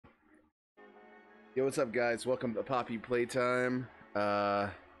Yo, what's up, guys? Welcome to Poppy Playtime. I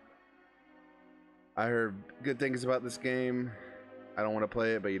heard good things about this game. I don't want to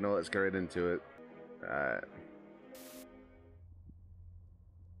play it, but you know, let's get right into it. Alright.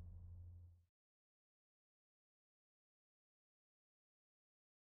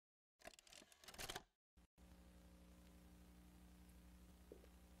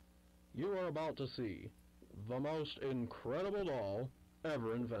 You are about to see the most incredible doll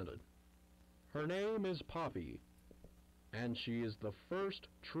ever invented. Her name is Poppy, and she is the first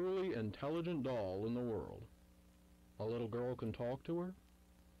truly intelligent doll in the world. A little girl can talk to her.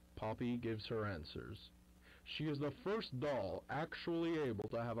 Poppy gives her answers. She is the first doll actually able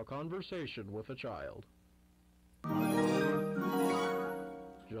to have a conversation with a child.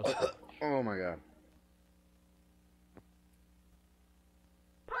 Just watch. Oh my god.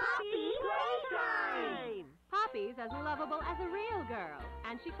 Poppy Playtime! Poppy's as lovable as a real girl,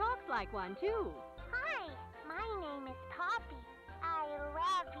 and she talks like one, too. Hi, my name is Poppy. I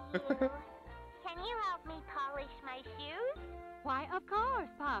love you. Can you help me polish my shoes? Why, of course,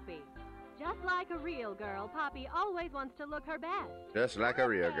 Poppy. Just like a real girl, Poppy always wants to look her best. Just like a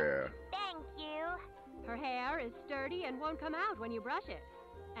real girl. Thank you. Her hair is sturdy and won't come out when you brush it,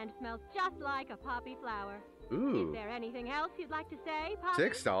 and smells just like a poppy flower. Ooh. Is there anything else you'd like to say, Poppy?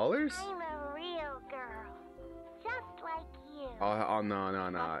 $6? I'm a real girl. Just like you. Oh no.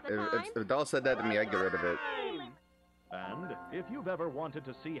 What's the If the doll said that to me, I'd get rid of it. And if you've ever wanted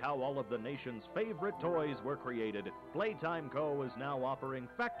to see how all of the nation's favorite toys were created, Playtime Co. is now offering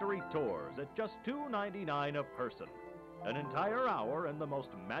factory tours at just $2.99 a person. An entire hour in the most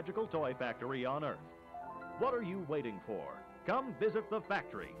magical toy factory on Earth. What are you waiting for? Come visit the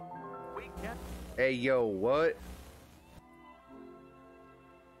factory. We can... Hey, yo, what?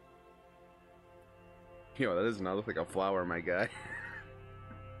 Yo, that does not look like a flower, my guy.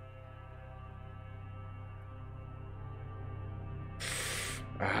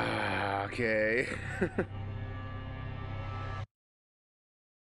 Okay.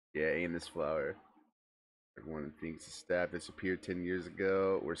 Yeah, ain't this flower. Everyone thinks the staff disappeared 10 years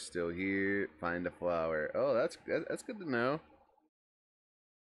ago. We're still here. Find a flower. Oh, that's good to know.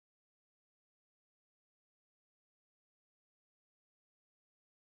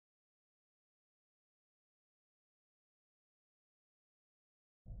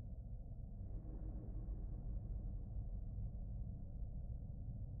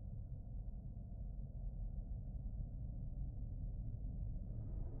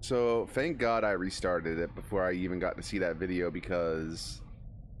 So, thank God I restarted it before I even got to see that video because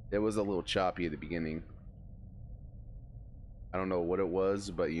it was a little choppy at the beginning. I don't know what it was,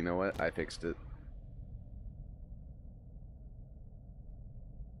 but you know what? I fixed it.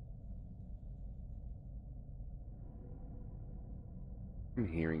 I'm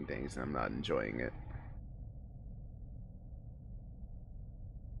hearing things and I'm not enjoying it.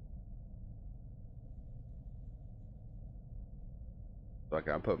 Like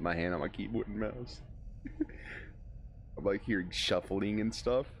I put my hand on my keyboard and mouse. I'm like hearing shuffling and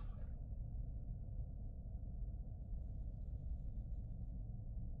stuff.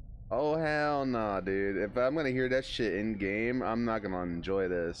 Oh hell nah, dude. If I'm gonna hear that shit in game, I'm not gonna enjoy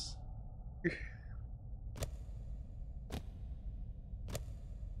this.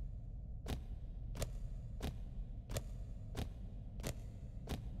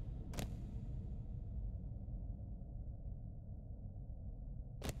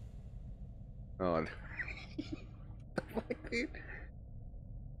 Oh, like, dude.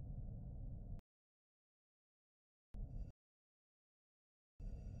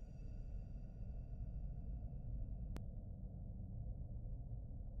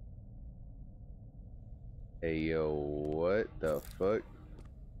 Hey yo, what the fuck?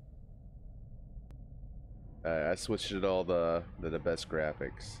 I switched it all the best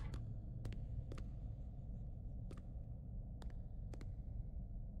graphics.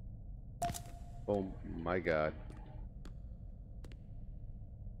 Oh my god.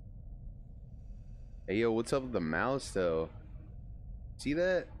 Hey yo, what's up with the mouse though? See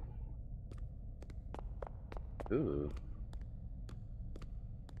that? Ooh.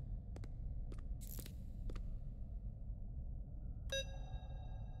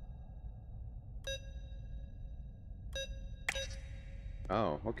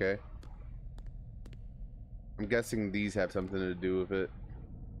 Oh, okay. I'm guessing these have something to do with it.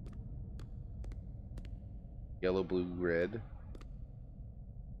 Yellow, blue, red.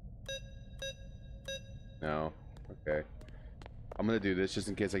 No. Okay. I'm gonna do this just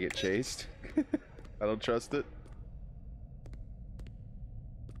in case I get chased. I don't trust it.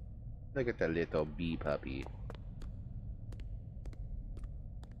 Look at that little bee puppy.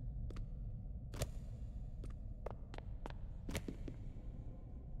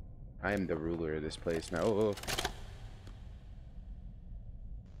 I am the ruler of this place now. Oh,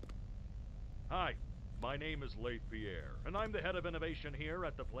 Hi, my name is Leith Pierre, and I'm the head of innovation here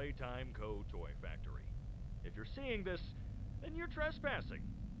at the Playtime Co. Toy Factory. If you're seeing this, then you're trespassing.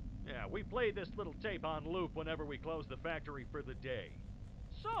 Yeah, we play this little tape on loop whenever we close the factory for the day.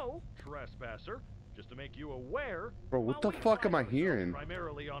 So, trespasser, just to make you aware, bro, what while the we fuck pride am I ourselves hearing?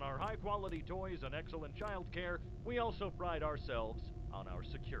 primarily on our high-quality toys and excellent childcare, we also pride ourselves on our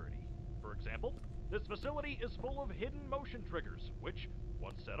security. For example, this facility is full of hidden motion triggers, which,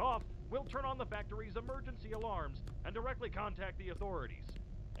 once set off, will turn on the factory's emergency alarms and directly contact the authorities.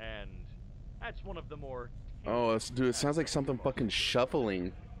 And that's one of the more Oh, dude, it sounds like aspects something of our fucking security.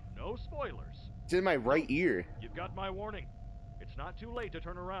 shuffling. No spoilers. It's in my right ear. You've got my warning. It's not too late to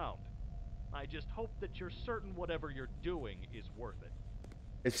turn around. I just hope that you're certain whatever you're doing is worth it.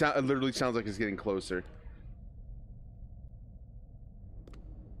 It literally sounds like it's getting closer.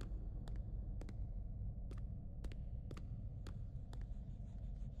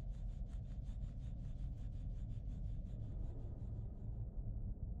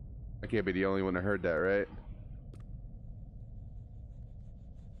 I can't be the only one that heard that, right?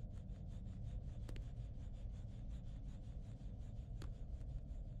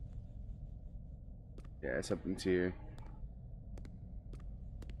 Yeah, something's here.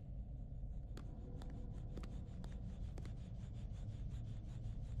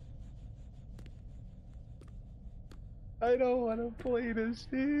 I don't want to play this,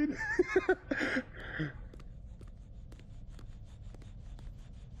 dude.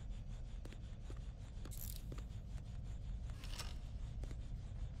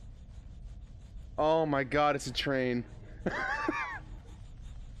 Oh my god, it's a train.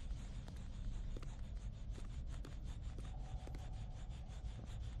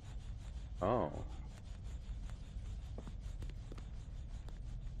 Oh.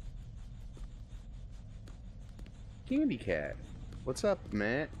 Candy Cat. What's up,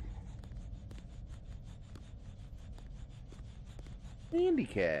 Matt? Candy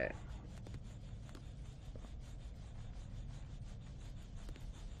Cat.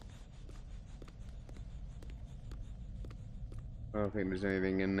 I don't think there's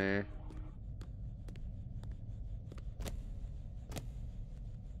anything in there.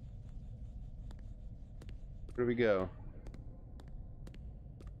 Where do we go?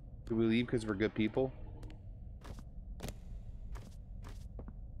 Do we leave because we're good people?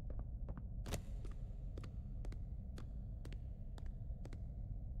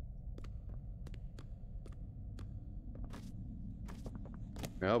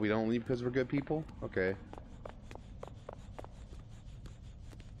 No, we don't leave because we're good people? Okay.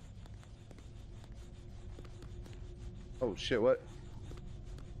 Oh shit, what?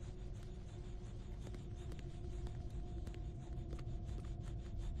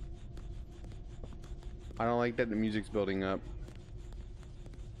 I don't like that the music's building up.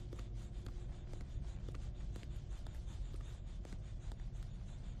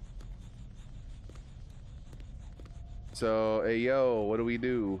 So, hey yo, what do we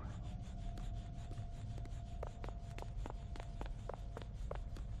do?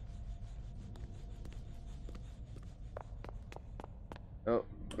 Oh,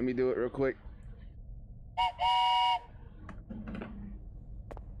 let me do it real quick.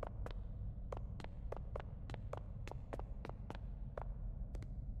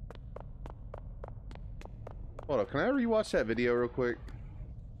 Hold on, can I rewatch that video real quick?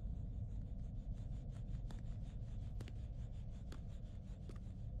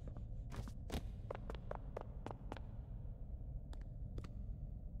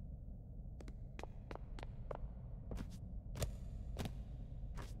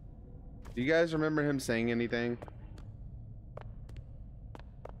 Do you guys remember him saying anything?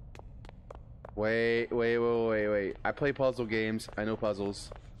 Wait. I play puzzle games. I know puzzles.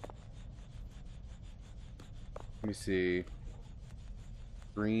 Let me see.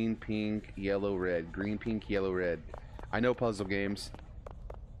 Green, pink, yellow, red. Green, pink, yellow, red. I know puzzle games.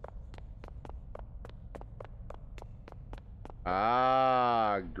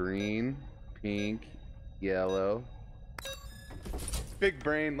 Ah, green, pink, yellow. Big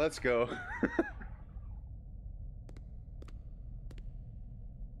brain, let's go.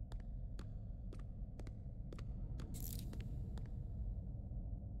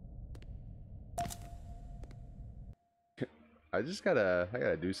 I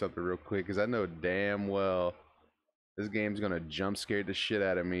gotta do something real quick because I know damn well this game's gonna jump scare the shit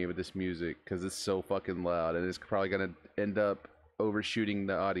out of me with this music because it's so fucking loud and it's probably gonna end up overshooting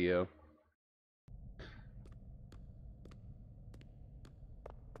the audio.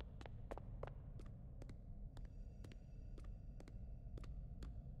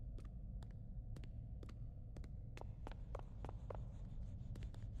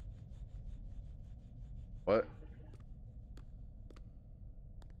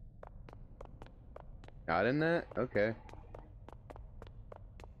 Not in that? Okay.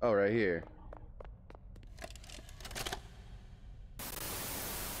 Oh, right here.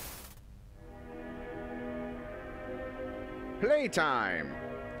 Playtime!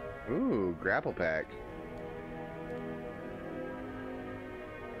 Ooh, grapple pack.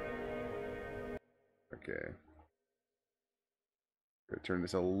 Okay. Gonna turn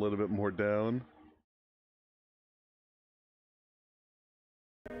this a little bit more down.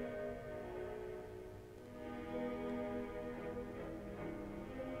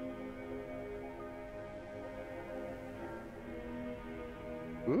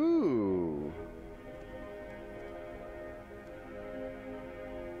 Ooh.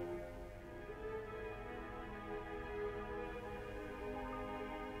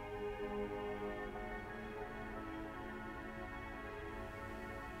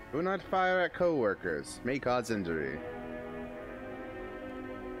 Do not fire at coworkers. May cause injury.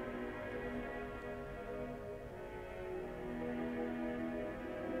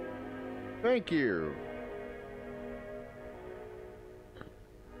 Thank you.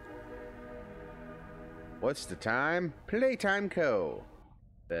 What's the time? Playtime Co.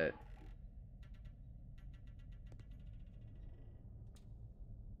 Bet.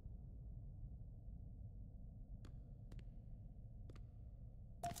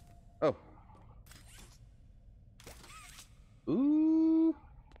 Oh. Ooh.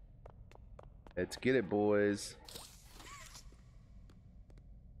 Let's get it, boys.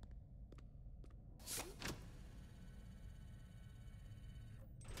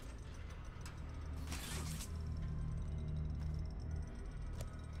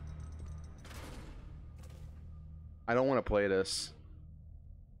 I don't want to play this.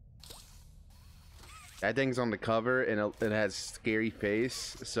 That thing's on the cover and it has scary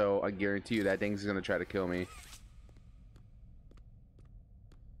face, so I guarantee you that thing's gonna try to kill me.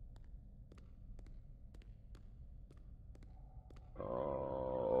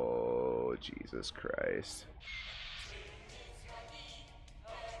 Oh, Jesus Christ.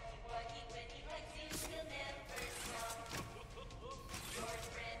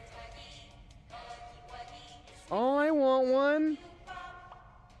 Oh, I want one.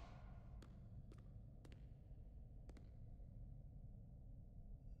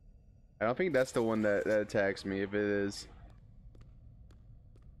 I don't think that's the one that attacks me. If it is,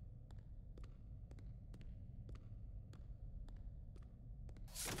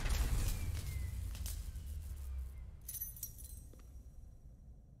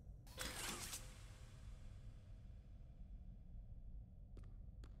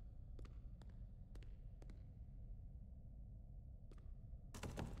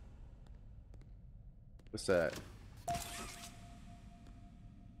 what's that?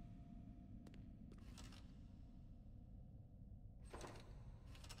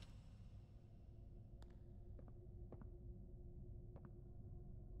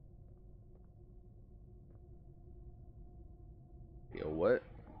 Yo, what?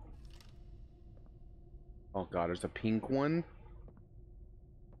 Oh God, there's a pink one.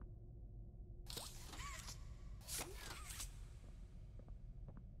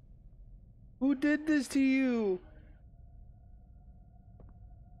 Who did this to you?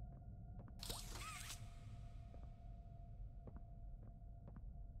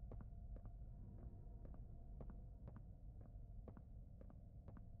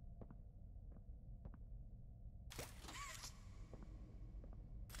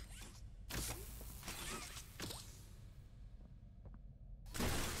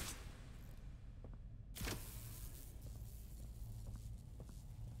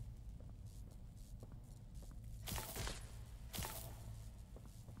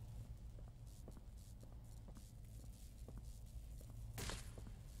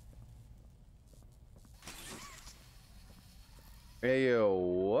 Hey, yo,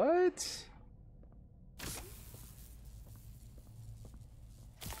 what?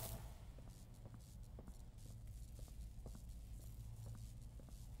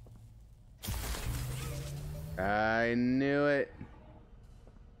 I knew it.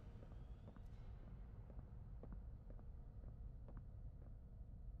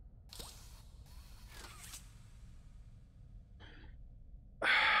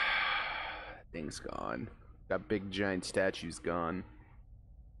 Thing's gone. That big giant statue's gone.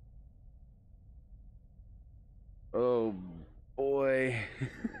 Oh boy.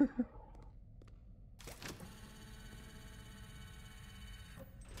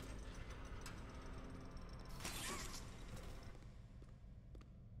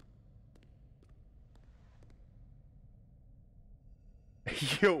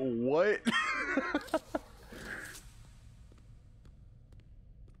 Yo, what?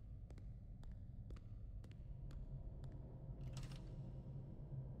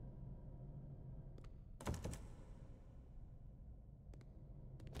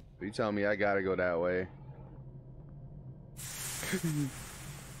 You tell me I gotta go that way.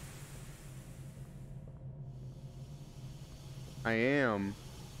 I am.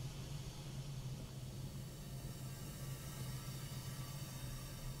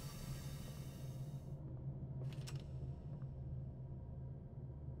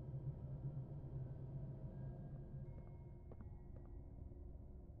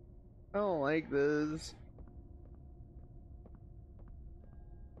 I don't like this.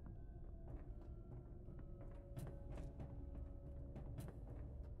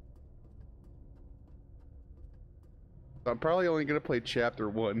 I'm probably only gonna play chapter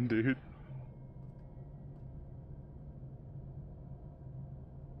 1, dude.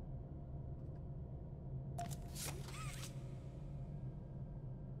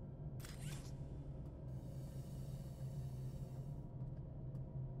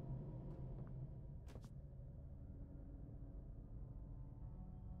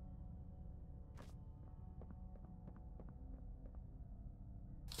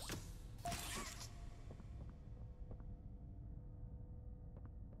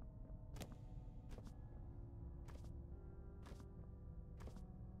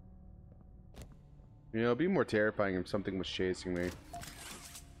 You know, it'd be more terrifying if something was chasing me.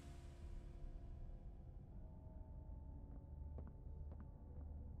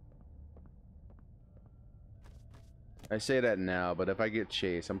 I say that now, but if I get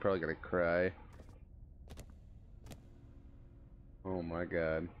chased, I'm probably gonna cry. Oh my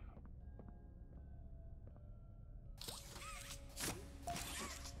god.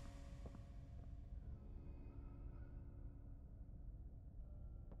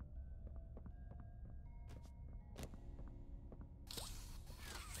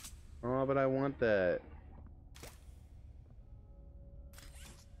 Oh, but I want that.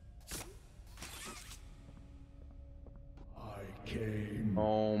 I came.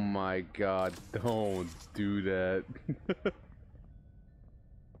 Oh my god, don't do that.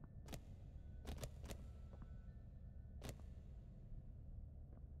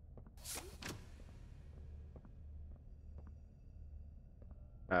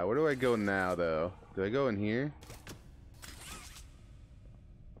 Alright, where do I go now, though? Do I go in here?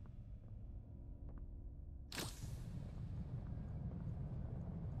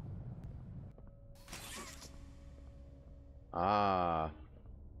 Ah.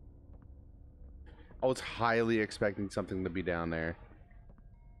 I was highly expecting something to be down there.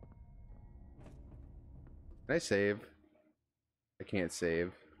 Can I save? I can't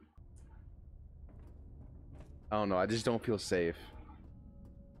save. I don't know, I just don't feel safe.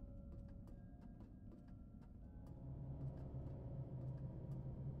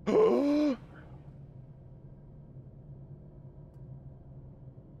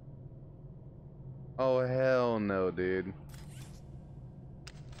 Oh hell no, dude.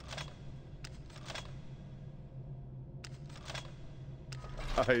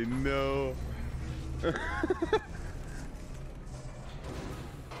 I know.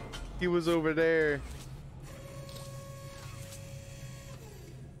 He was over there.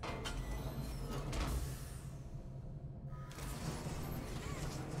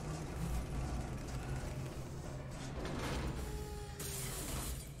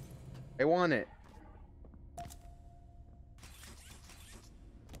 I want it.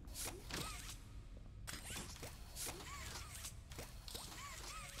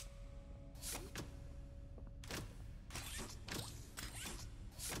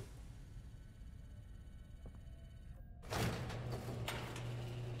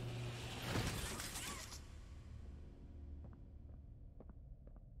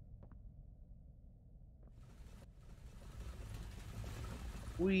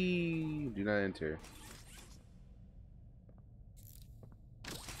 We do not enter.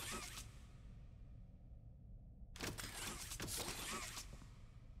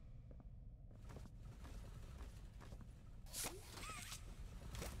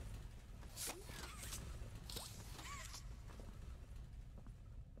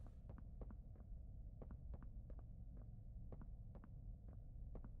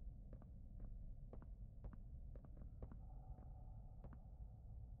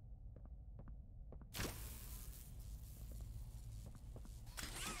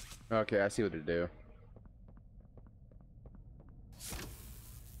 Okay, I see what to do.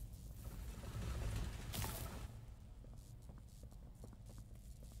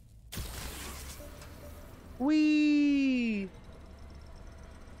 Wee!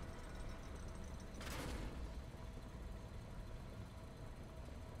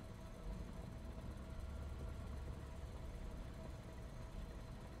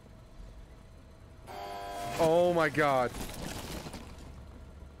 Oh my god.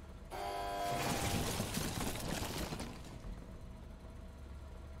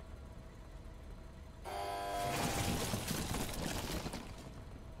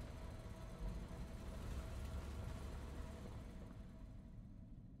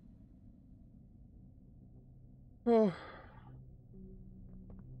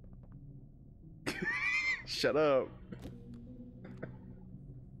 Shut up.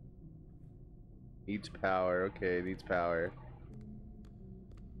 Needs power. Okay, needs power.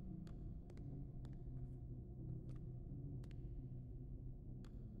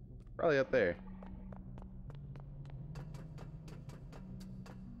 Probably up there.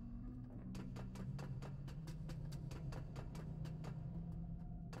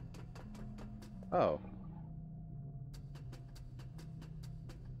 Oh.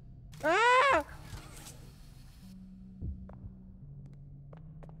 Ah!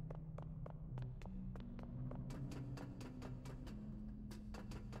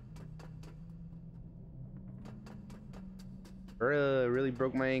 Really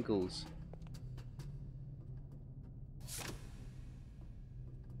broke my ankles.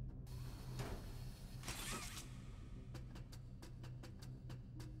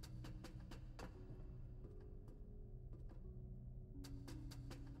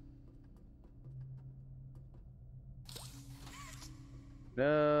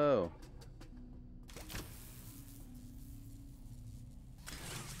 No.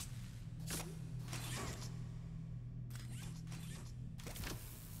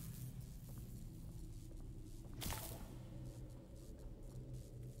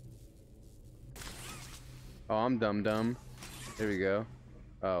 Oh, I'm dumb. There we go.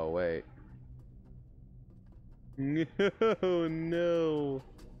 Oh, wait. No, no.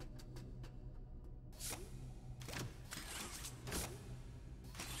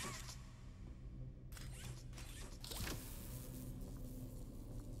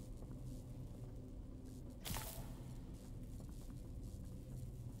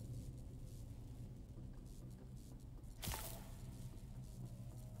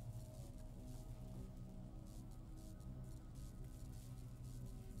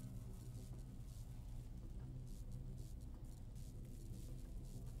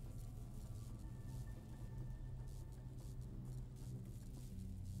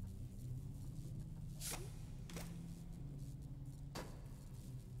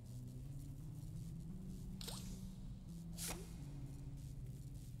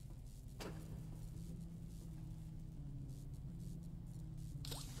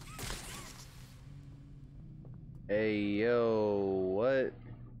 Hey, yo, what?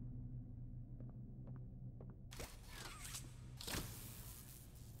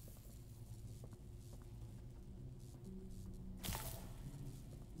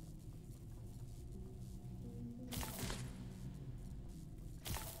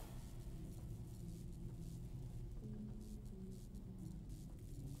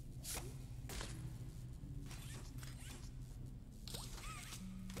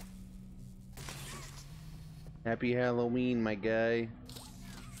 Happy Halloween, my guy.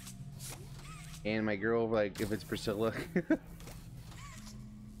 And my girl, like, if it's Priscilla. Let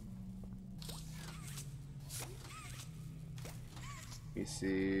me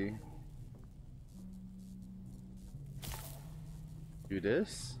see. Do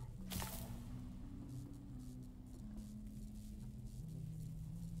this?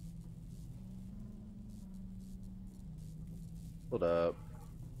 Hold up.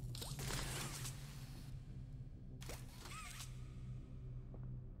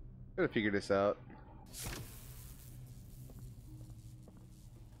 Gotta figure this out.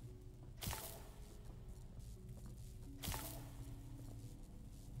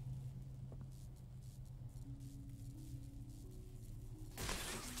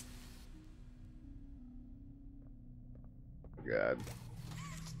 God.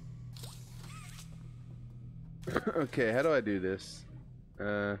 Okay, how do I do this? You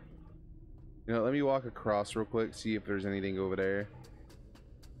know, let me walk across real quick, see if there's anything over there.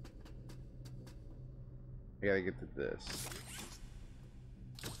 I gotta get to this.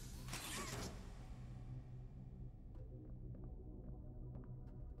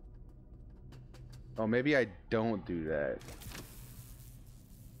 Oh, maybe I don't do that.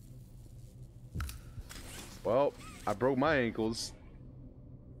 Well, I broke my ankles.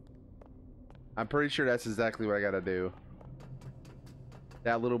 I'm pretty sure that's exactly what I gotta do.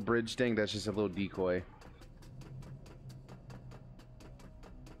 That little bridge thing, that's just a little decoy.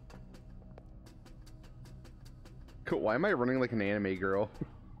 Cool. Why am I running like an anime girl?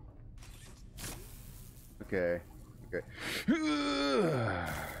 Okay. Okay.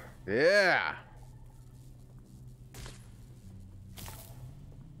 Yeah.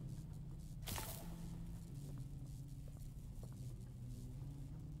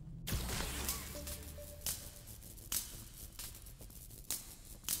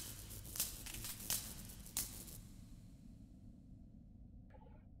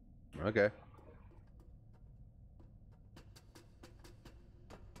 Okay.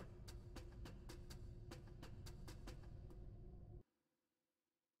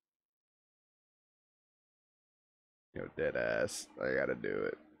 You know, dead ass. I gotta do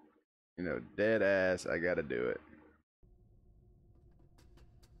it. You know, dead ass. I gotta do it.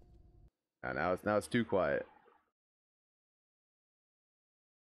 Now it's too quiet.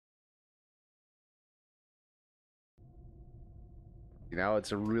 Now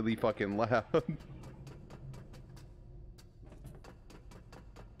it's really fucking loud.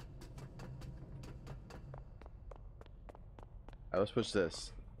 Alright, let's push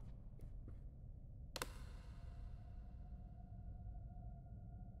this.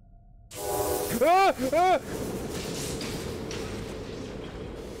 Ah! Ah!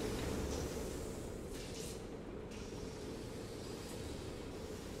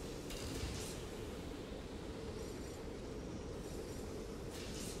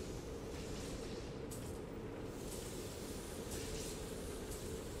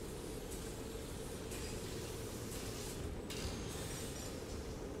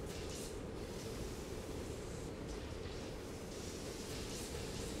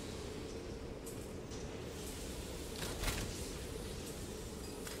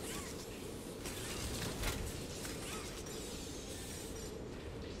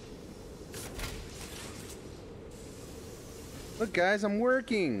 Look, guys, I'm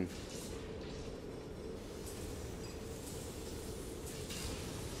working.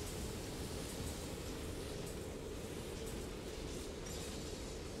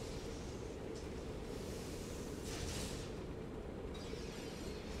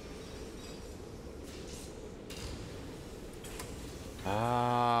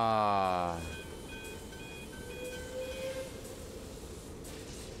 Ah.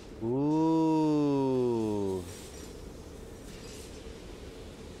 Ooh.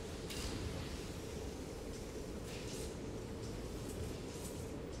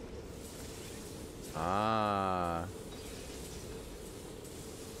 Ah.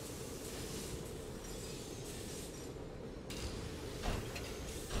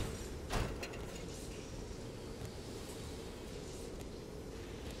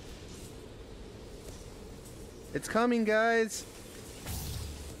 It's coming, guys.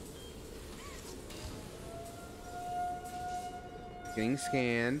 Getting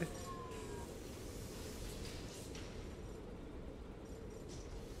scanned.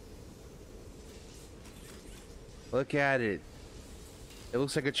 Look at it. It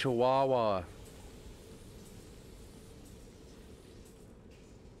looks like a chihuahua.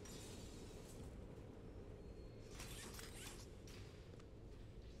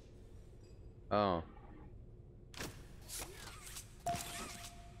 Oh.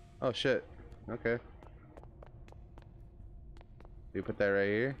 Oh shit. Okay. You put that right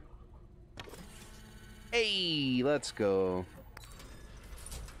here. Hey, let's go.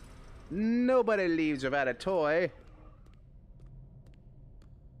 Nobody leaves without a toy.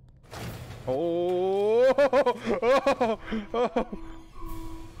 Oh, oh, oh.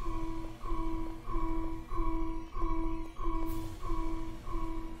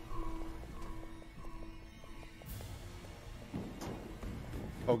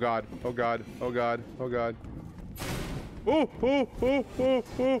 Oh god, oh god, oh god, oh god. Oh, oh, oh, oh,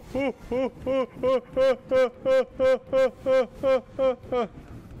 oh, oh, oh, oh, oh, oh, oh, oh.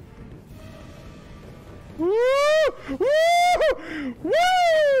 Woo! Woo! Woo!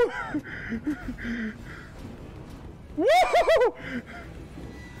 Woo!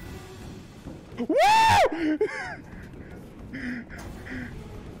 Woo!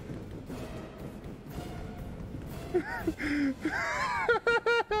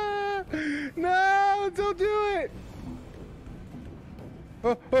 No, don't do it.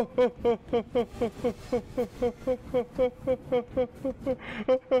 Oh, oh, oh, oh, oh, oh, oh,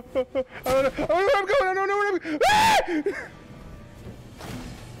 I don't know where I'm going. I don't know where I'm going.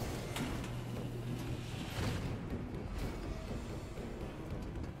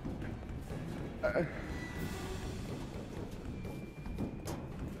 Ah!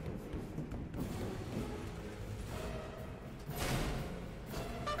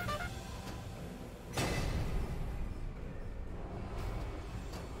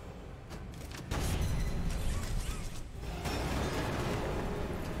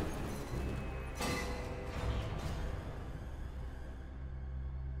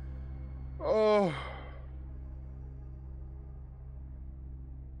 Oh.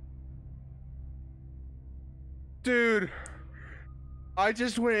 Dude, I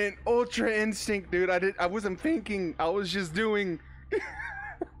just went ultra instinct, dude. I wasn't thinking. I was just doing.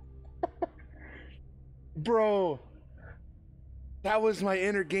 Bro, that was my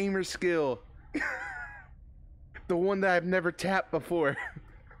inner gamer skill. The one that I've never tapped before.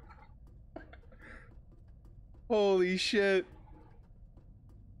 Holy shit.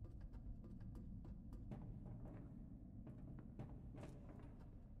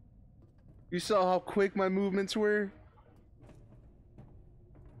 You saw how quick my movements were?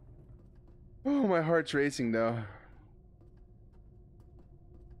 Oh, my heart's racing though.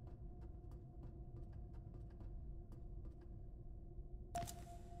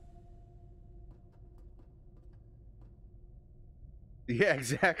 Yeah,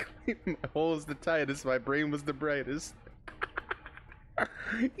 exactly. My hole is the tightest, my brain was the brightest.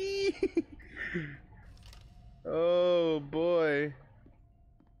 Oh boy.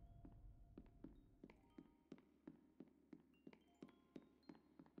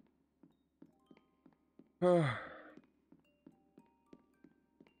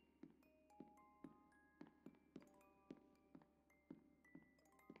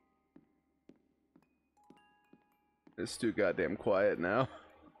 It's too goddamn quiet now.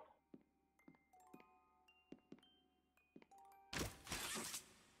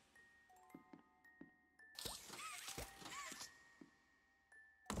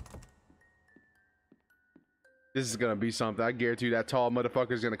 This is gonna be something. I guarantee you that tall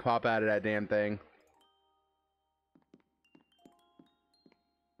motherfucker's gonna pop out of that damn thing.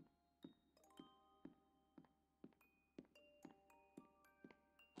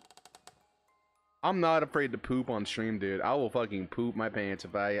 I'm not afraid to poop on stream, dude. I will fucking poop my pants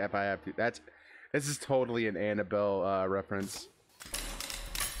if I have to. This is totally an Annabelle reference.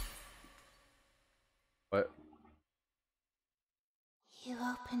 What? You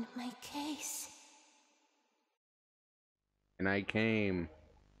opened my case. And I came.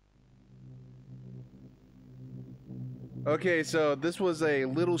 Okay, so this was a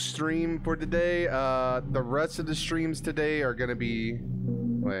little stream for today. The rest of the streams today are gonna be.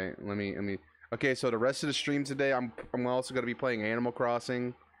 Wait, let me. Okay, so the rest of the stream today, I'm also gonna be playing Animal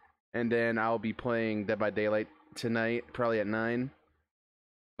Crossing, and then I'll be playing Dead by Daylight tonight, probably at 9.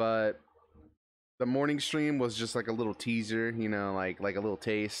 But the morning stream was just like a little teaser, you know, like a little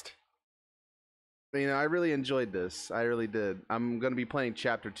taste. But, you know, I really enjoyed this. I really did. I'm gonna be playing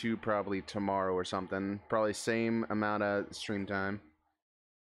Chapter 2 probably tomorrow or something. Probably same amount of stream time.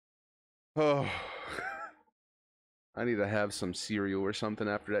 Oh, I need to have some cereal or something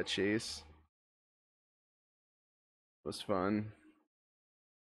after that chase. It was fun.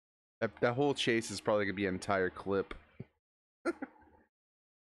 That whole chase is probably gonna be an entire clip.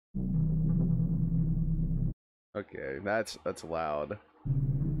 Okay, that's loud.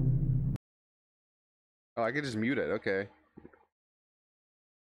 Oh, I could just mute it. Okay.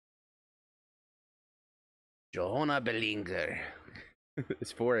 Jonah Bellinger.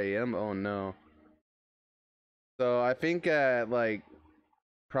 It's 4 a.m. Oh no. So I think at like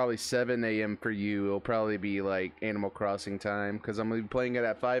probably 7 a.m. for you, it'll probably be like Animal Crossing time, because I'm gonna be playing it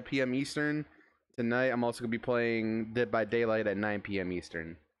at 5 p.m. Eastern tonight. I'm also gonna be playing Dead by Daylight at 9 p.m.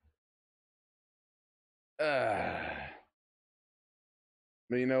 Eastern. But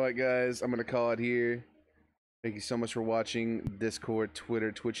you know what, guys? I'm gonna call it here. Thank you so much for watching. Discord,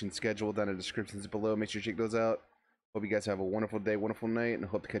 Twitter, Twitch, and schedule down in the descriptions below. Make sure you check those out. Hope you guys have a wonderful day, wonderful night, and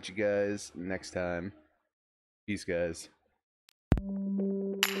hope to catch you guys next time. Peace, guys.